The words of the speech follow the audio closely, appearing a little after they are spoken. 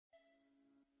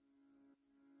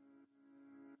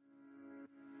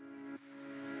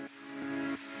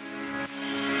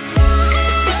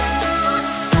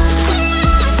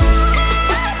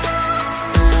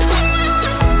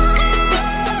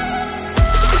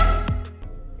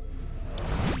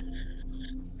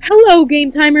Hello,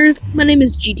 Game Timers! My name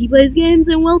is GT Plays Games,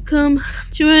 and welcome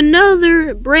to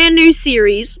another brand new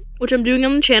series, which I'm doing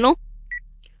on the channel.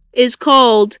 Is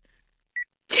called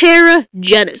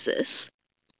TerraGenesis.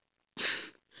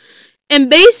 And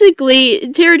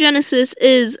basically, TerraGenesis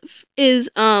is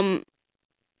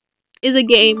a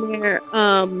game where,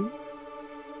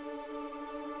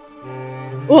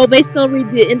 well, basically I'll read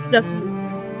the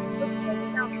introduction. First of all, the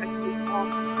soundtrack is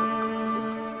awesome. It's actually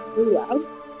really loud.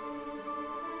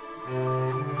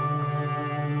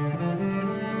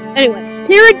 Anyway,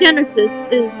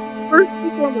 TerraGenesis is first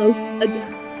and foremost a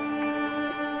game.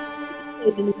 It's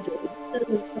and enjoyed. It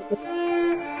doesn't stop us.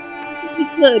 As we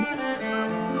could,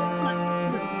 science,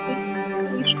 space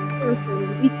exploration,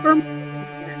 terraforming, we firmly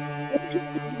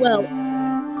well.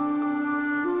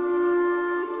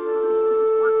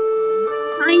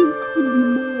 Science can be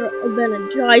more than a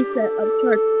dry set of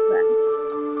charts and graphs.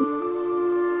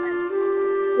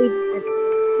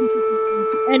 Intricacy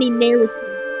to any narrative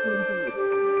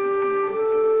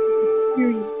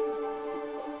experience.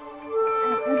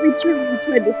 At every turn, we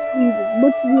tried to squeeze as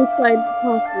much real science as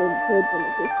possible in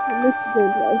TerraGenesis to enrich the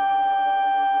gameplay.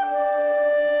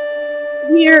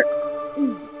 Here,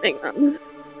 hang on.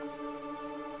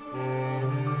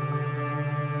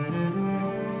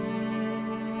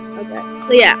 Okay,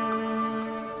 so yeah.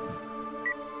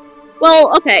 Well,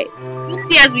 okay, you'll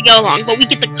see as we go along, but we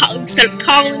get the set of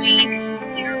colonies.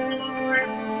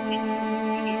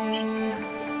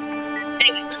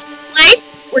 Anyway, let's go play.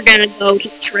 We're gonna go to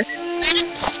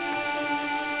TerraGenesis.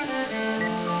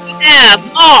 We have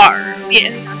Mars.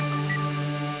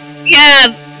 We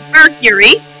have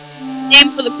Mercury,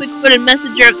 named for the quick-footed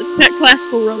messenger of the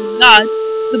classical Roman gods.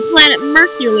 The planet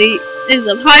Mercury is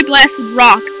a high-blasted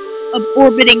rock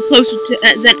orbiting closer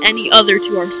than any other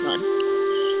to our sun.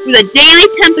 With a daily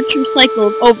temperature cycle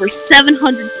of over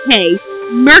 700K,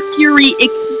 Mercury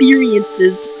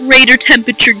experiences greater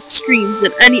temperature extremes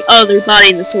than any other body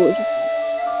in the solar system.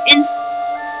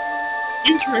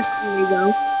 Interestingly,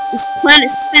 though, this planet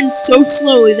spins so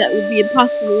slowly that it would be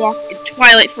impossible to walk in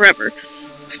twilight forever,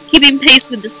 keeping pace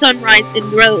with the sunrise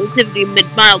and relativity amid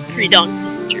mild pre-dawn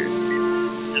temperatures.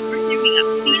 Over there we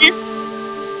got Venus,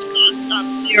 which goes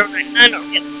 099, or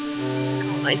yeah, this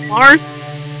colonize Mars. We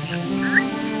got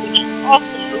Earth, which is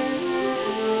also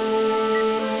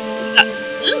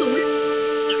Moon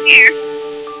over here.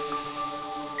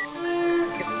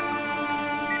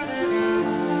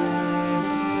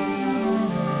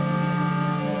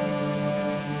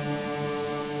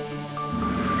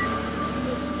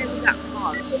 And we got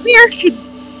Mars. So where should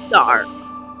we start?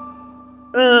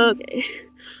 Okay.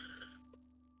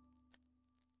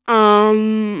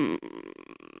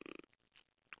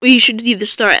 We should either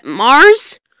start at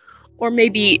Mars or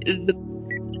maybe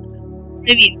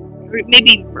maybe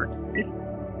Mercury.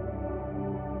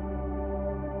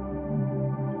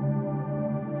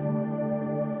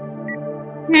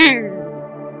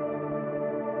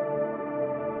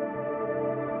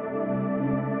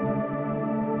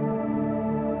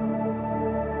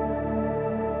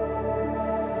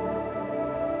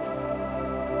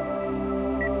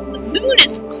 The moon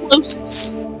is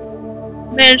closest.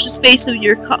 Manage the space of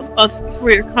for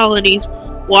your colonies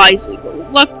wisely, but with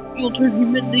luck, you'll turn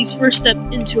humanity's first step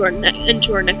into our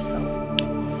next home.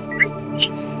 Right, we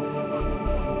should start with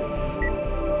Mars.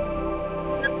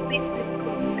 That's basically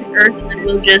close to Earth, and then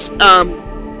we'll just and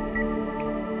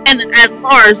then as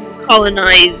Mars, we'll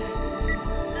colonize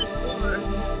as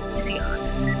Mars. Hang on.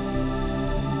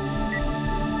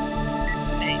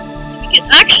 Okay, so we can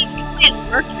actually play as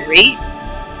Mercury,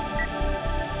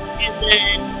 and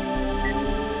then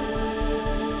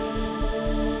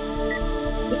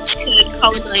which could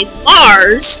colonize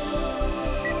Mars.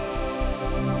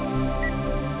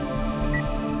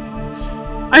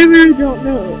 I really don't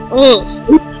know.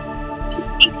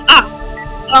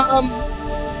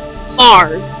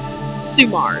 Mars. Let's do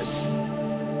Mars.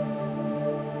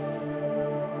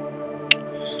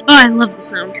 Oh, I love the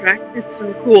soundtrack. It's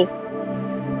so cool.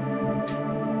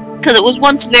 Because it was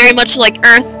once very much like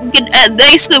Earth. We could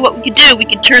basically what we could do. We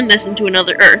could turn this into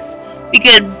another Earth. We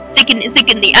could think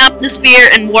in the atmosphere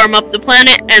and warm up the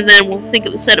planet, and then we'll think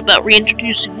of a set about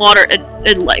reintroducing water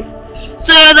and life.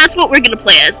 So that's what we're gonna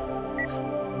play as.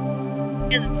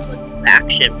 And it's like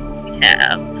faction we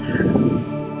have.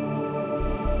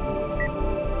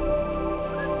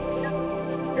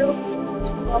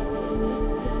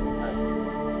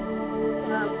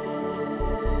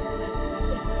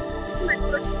 This is my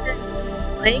first time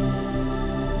playing.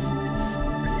 I'm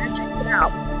gonna check it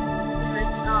out.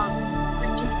 But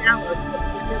I just downloaded it, but I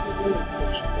never really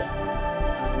touched it.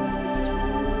 It's just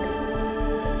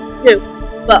new.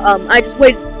 But I just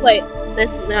waited to play it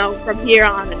this now. From here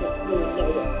on, I don't really know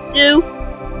what to do,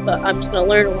 but I'm just gonna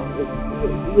learn along with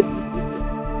you people.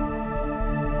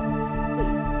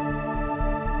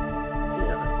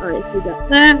 Yeah, alright, so we got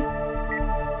that.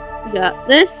 We got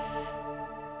this.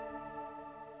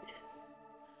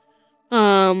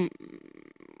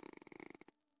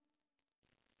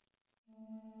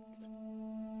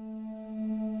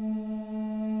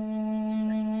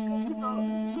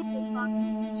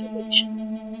 Conservation.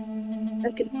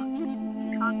 Economy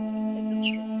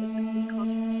administrative is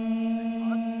constant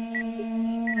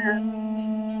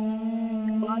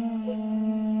ecological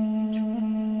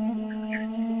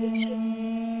transformation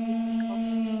is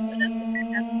constant.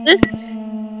 This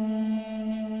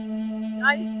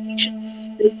United Nations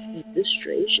Space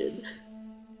Administration.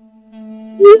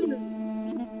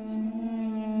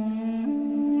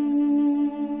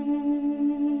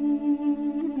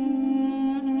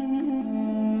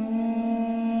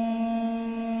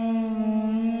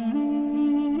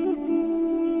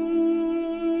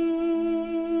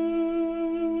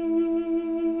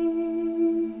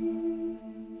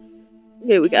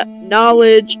 Okay, we got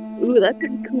knowledge. Ooh, that's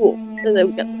pretty cool. And then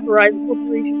we got the Horizon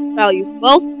Corporation values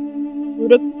wealth,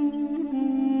 ludicrousy,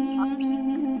 hypocrisy.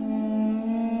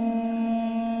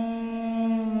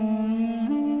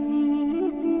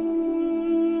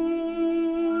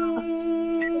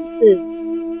 Choices.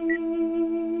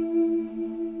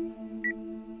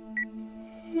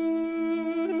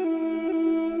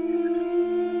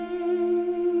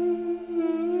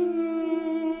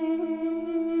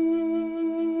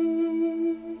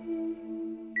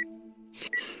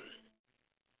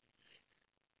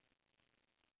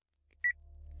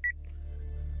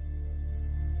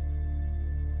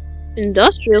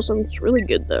 Industrial sounds really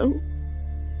good though.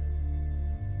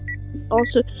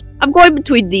 Also, I'm going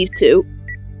between these two.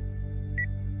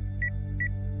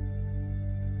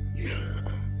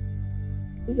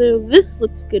 Though this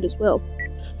looks good as well.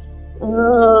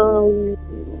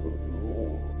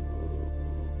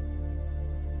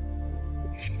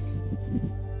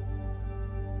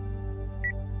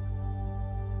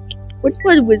 Which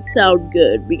one would sound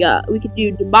good? We could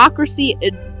do democracy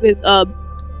and with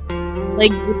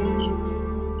like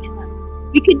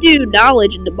we could do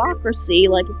knowledge and democracy.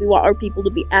 Like if we want our people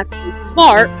to be actually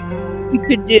smart, we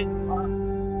could do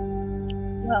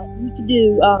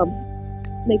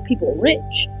make people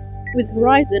rich with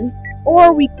Horizon,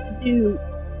 or we could do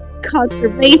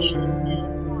conservation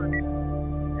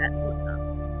and whatnot.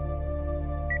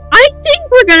 I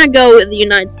think we're gonna go with the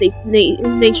United States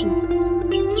Nations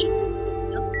Administration.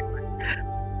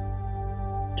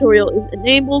 Tutorial is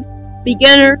enabled.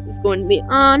 Beginner is going to be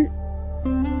on,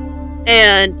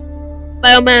 and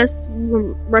biomass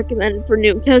recommended for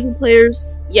new and casual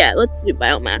players. Yeah, let's do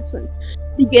biomass and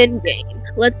begin game.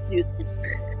 Let's do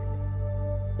this.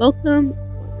 Welcome.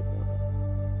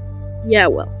 Yeah,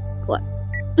 well, collect.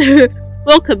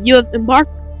 Welcome. You have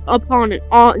embarked upon an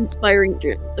awe-inspiring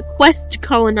journey. The quest to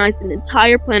colonize an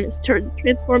entire planet,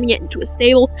 transforming it into a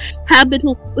stable,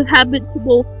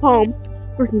 habitable home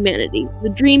for humanity. The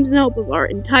dreams and hope of our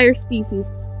entire species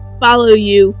follow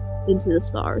you into the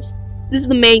stars. This is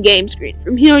the main game screen.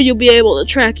 From here, you'll be able to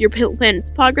track your planet's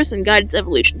progress and guide its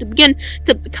evolution. To begin,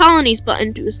 tap the Colonies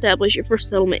button to establish your first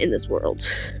settlement in this world.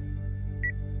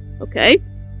 Okay.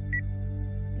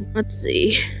 Let's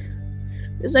see.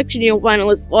 This section you'll find a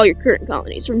list of all your current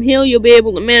colonies. From here, you'll be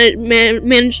able to manage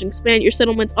and expand your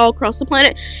settlements all across the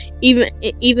planet,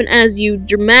 even as you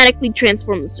dramatically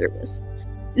transform the surface.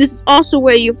 This is also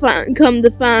where you found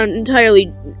entirely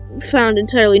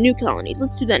new colonies.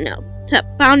 Let's do that now. Tap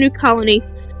found new colony.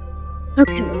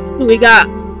 Okay, so we got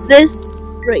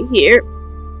this right here.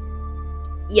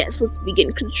 Yes, let's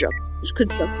begin construction.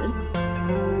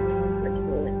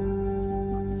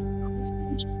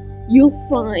 You'll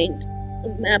find a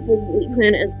map of the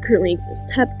planet as it currently exists.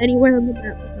 Tap anywhere on the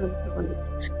map to find the colony,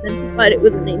 then provide it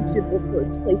with a name suitable for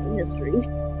its place in history.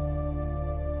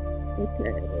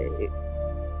 Okay.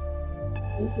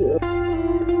 You see what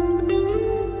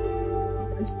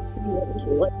nice to see what was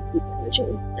like in the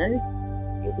chain.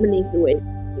 Beneath the way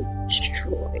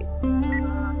destroyed.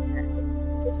 Okay.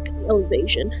 So let's look at the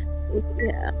elevation. What do we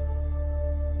have?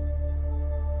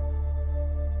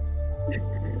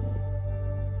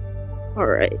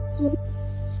 Alright, so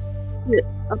let's get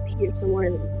up here somewhere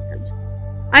in the land.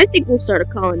 I think we'll start a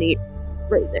colony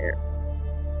right there.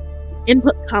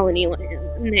 Input colony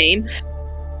land name.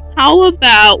 How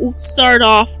about we'll start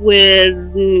off with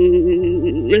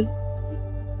hang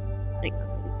on.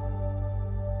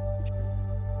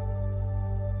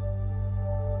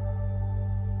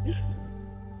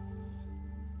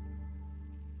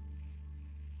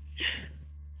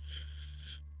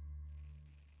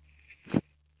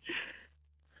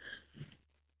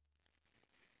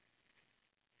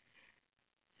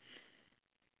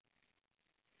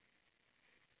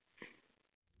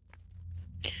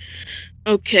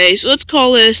 Okay, so let's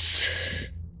call this...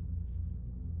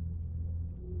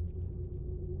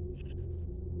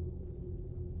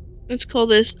 Let's call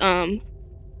this, I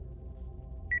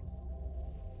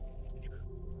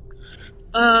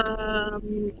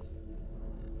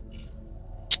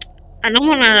don't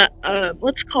wanna,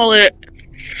 let's call it...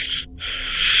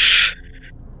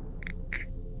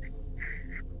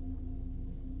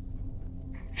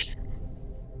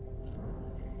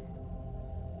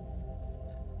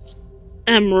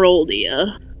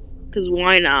 Emeraldia. Because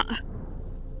why not?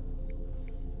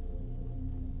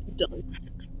 Done.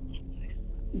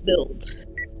 Built.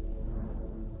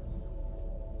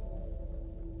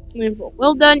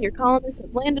 Well done, your colonists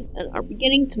have landed and are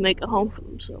beginning to make a home for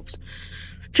themselves.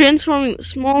 Transforming the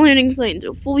small landing site into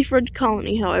a fully fledged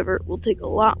colony, however, will take a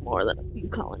lot more than a few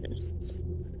colonists.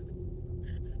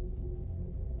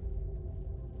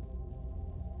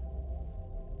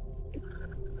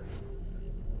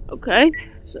 Okay,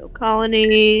 so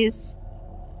colonies...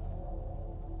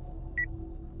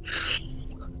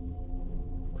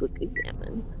 Click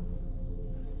examine.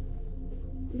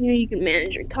 Here you can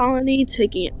manage your colony,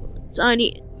 taking it from a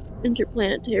tiny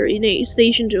interplanetary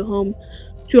station to a home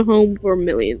for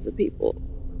millions of people.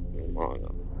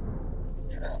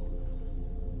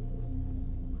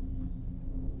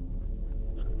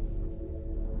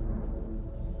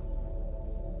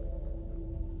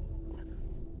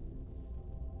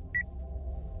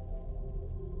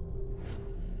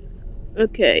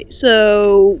 Okay,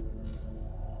 so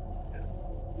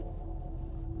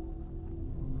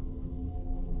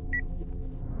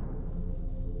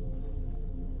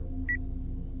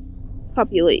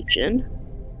population,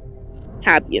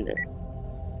 happiness.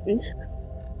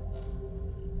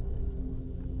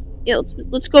 Yeah,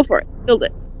 let's go for it. Build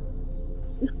it.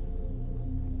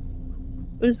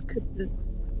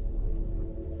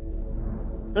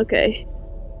 Okay.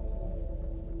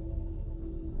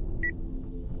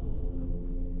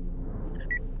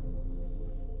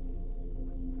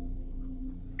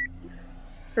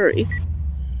 Hurry.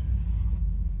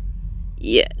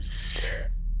 Yes.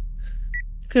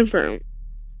 Confirm.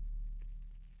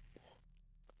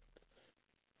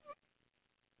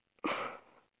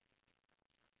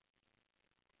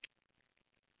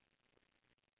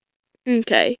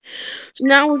 Okay. So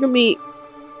now we're gonna be...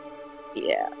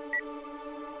 Yeah.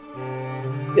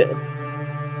 Good.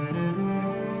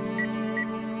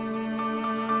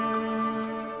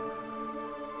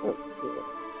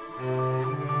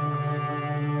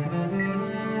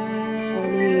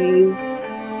 Colonies.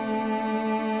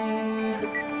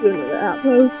 Let's do another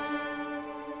outpost.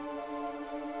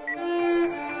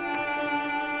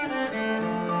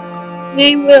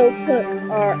 We will put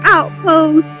our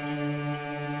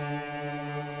outposts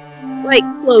right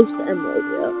close to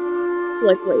Emeraldia. So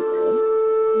like right there.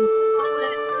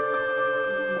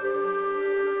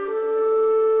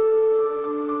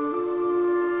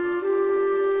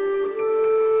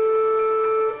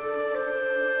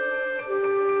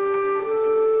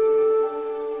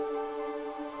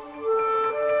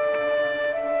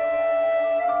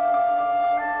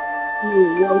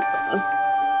 Europa.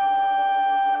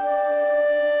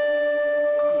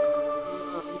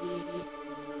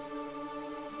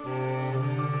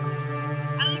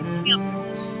 I like the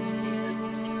outposts.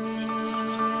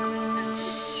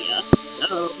 Yeah,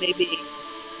 so maybe.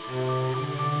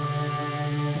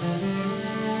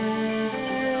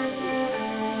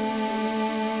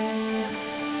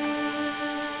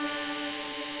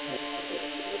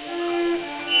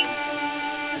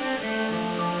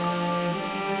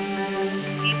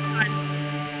 Time.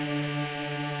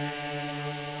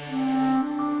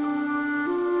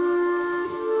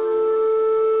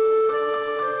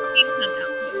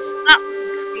 It's not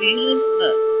creative,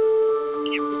 but I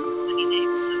can't remember any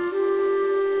names, so.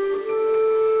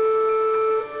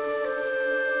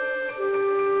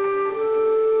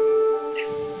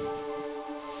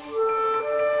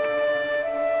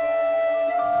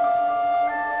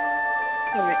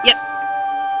 Alright, yep.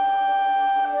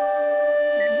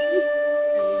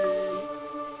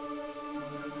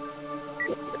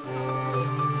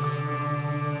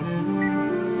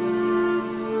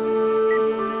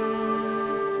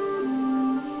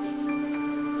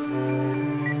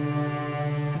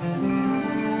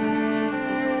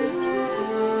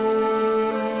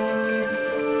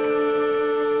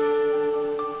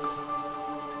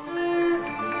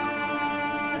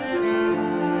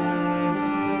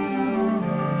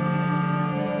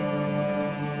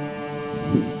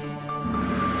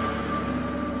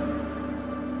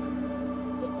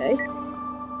 Okay.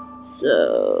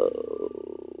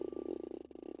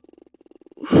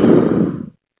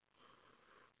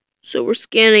 So So we're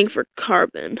scanning for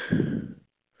carbon.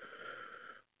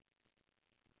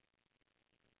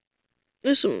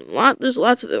 There's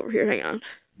lots of it over here. Hang on.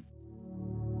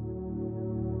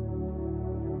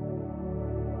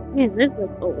 Man, there's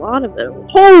like a lot of it.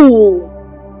 Holy!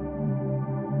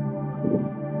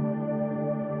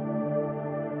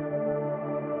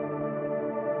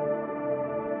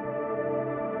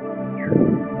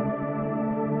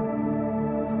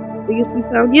 It's the biggest we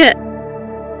found yet.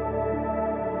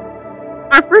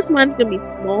 Our first mine's gonna be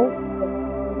small.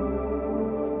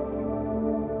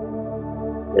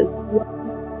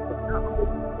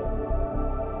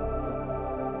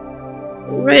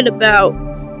 Right about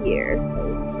here, I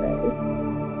would say.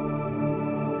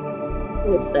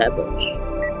 We'll establish.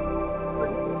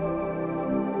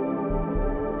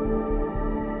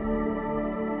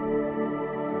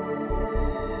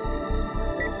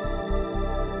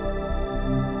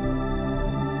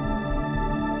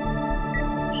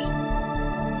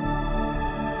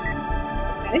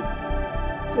 Okay.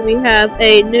 So we have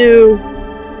a new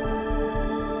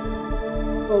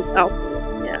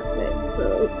alpha. Yeah, okay. So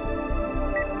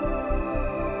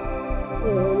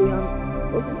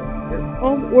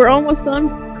we're almost done.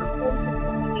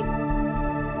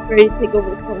 Ready to take over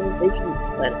the colonization of this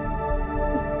planet.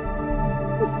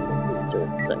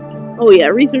 Research section. Oh yeah,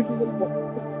 research is important.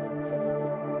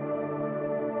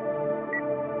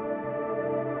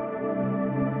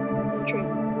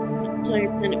 The entire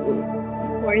planet will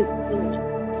require the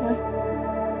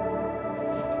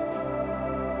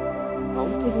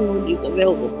technology is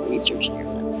available for research in your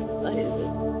labs.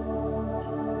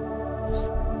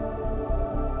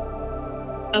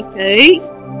 Okay.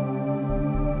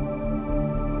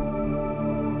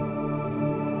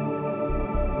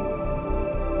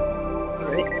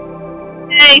 Alright.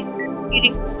 Hey!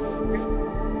 Eating first.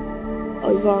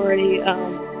 Oh, we've already,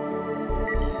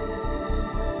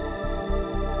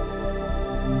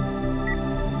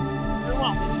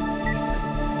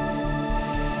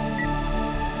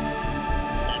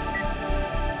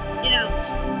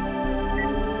 Yes.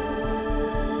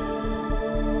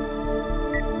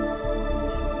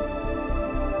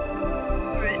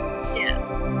 Yeah.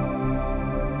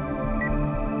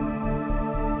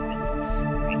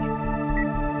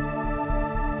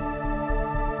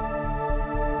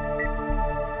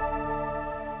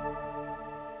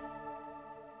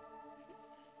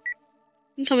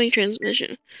 Incoming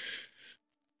transmission.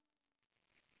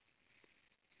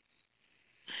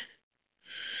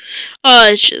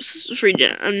 It's just free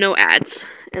no ads.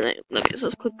 And then look, it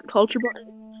says click the culture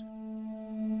button.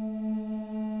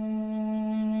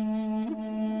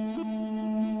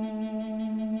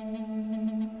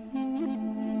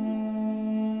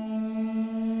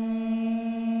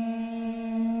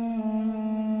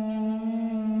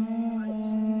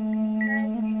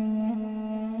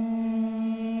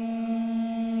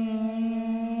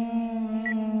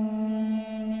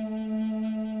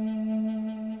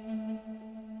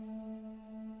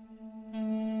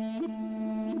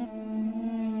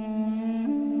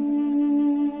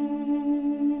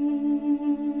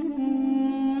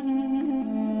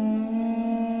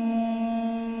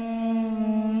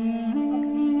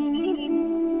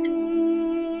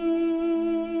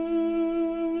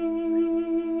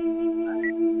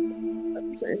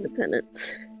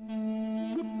 Independence.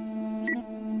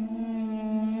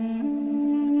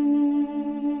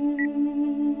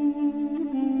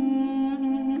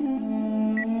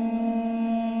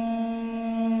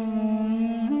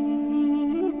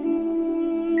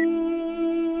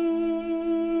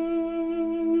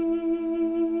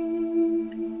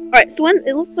 Alright, so when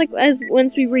it looks like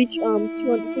once we reach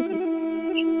 250.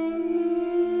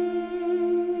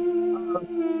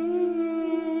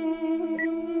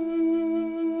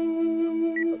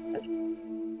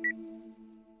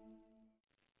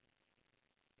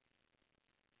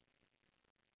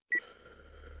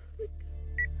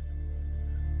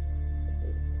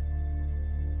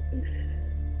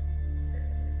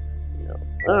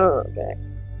 Oh, okay.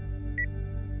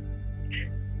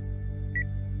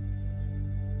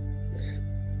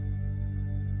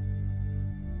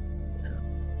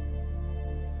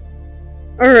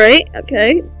 Alright,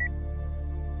 okay.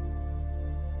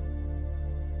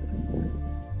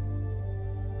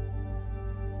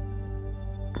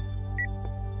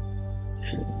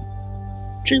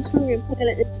 Transferring a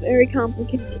planet is very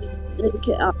complicated and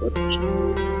delicate operation.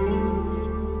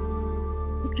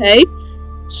 Okay,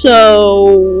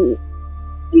 so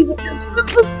these are just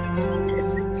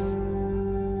statistics.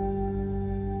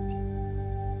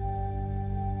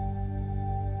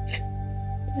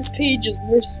 This page is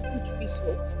worse than it could be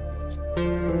sold.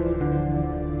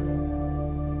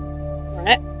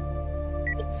 Alright.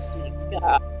 let's see, we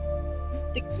got...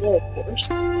 I think so, of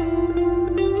course. Okay,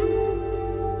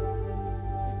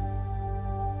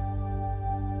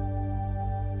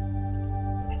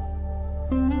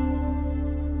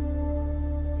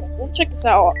 we'll check this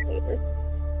out later.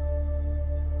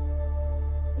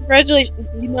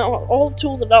 Congratulations, you now have all the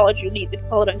tools and knowledge you need to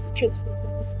colonize the transform.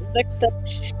 The next step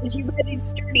is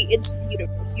humanity's journey into the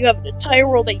universe. You have an entire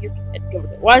world at your command.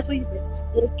 Govern it wisely, you must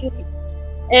dedicate it,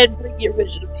 and bring your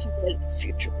vision of humanity's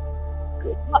future.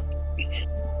 Good luck.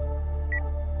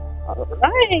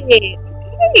 Alright,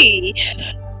 okay.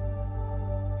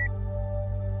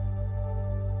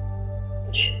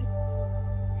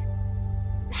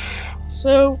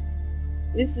 So,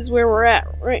 this is where we're at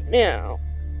right now.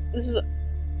 This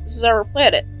is our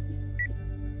planet.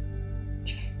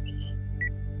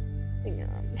 Hang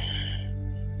on.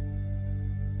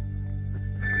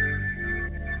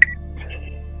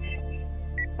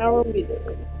 How are we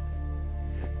doing?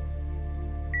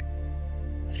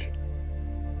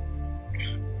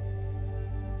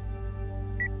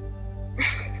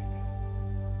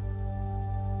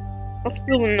 Let's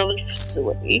build another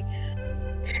facility.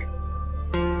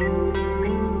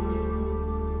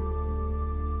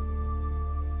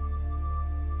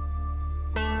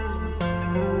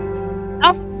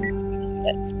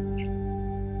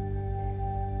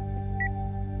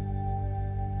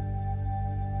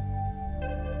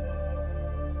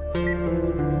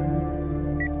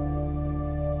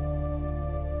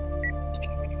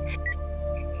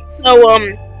 So,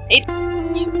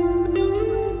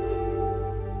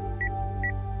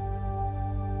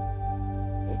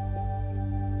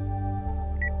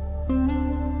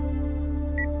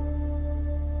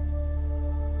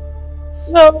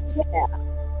 So, yeah.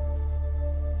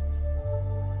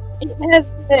 It has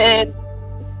been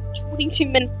 22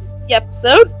 minutes of the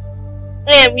episode,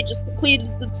 and we just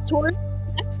completed the tutorial.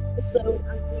 Next episode,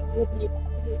 I think will be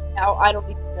out. I don't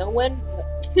even know when, but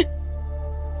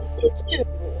stay tuned.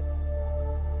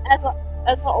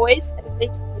 As always,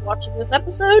 thank you for watching this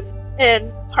episode,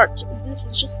 and this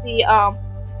was just the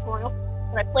tutorial.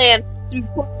 But I plan to be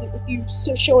playing, if you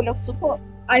show enough support,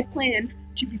 I plan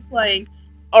to be playing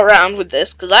around with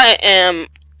this, because I am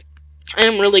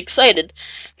really excited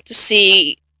to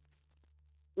see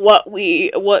what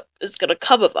is gonna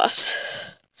come of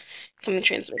us. Coming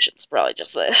transmissions, probably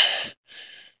just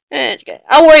okay.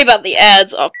 I'll worry about the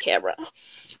ads off camera.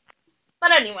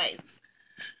 But anyways,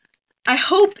 I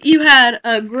hope you had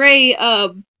a great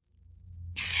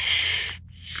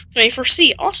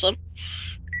 24C, awesome.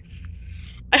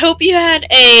 I hope you had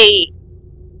a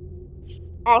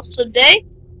awesome day,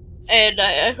 and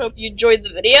I hope you enjoyed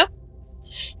the video.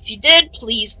 If you did,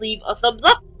 please leave a thumbs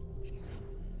up,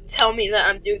 tell me that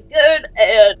I'm doing good,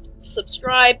 and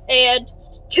subscribe, and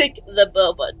click the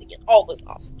bell button to get all those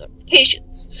awesome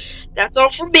notifications. That's all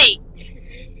from me.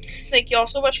 Thank you all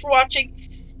so much for watching.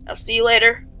 I'll see you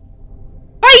later.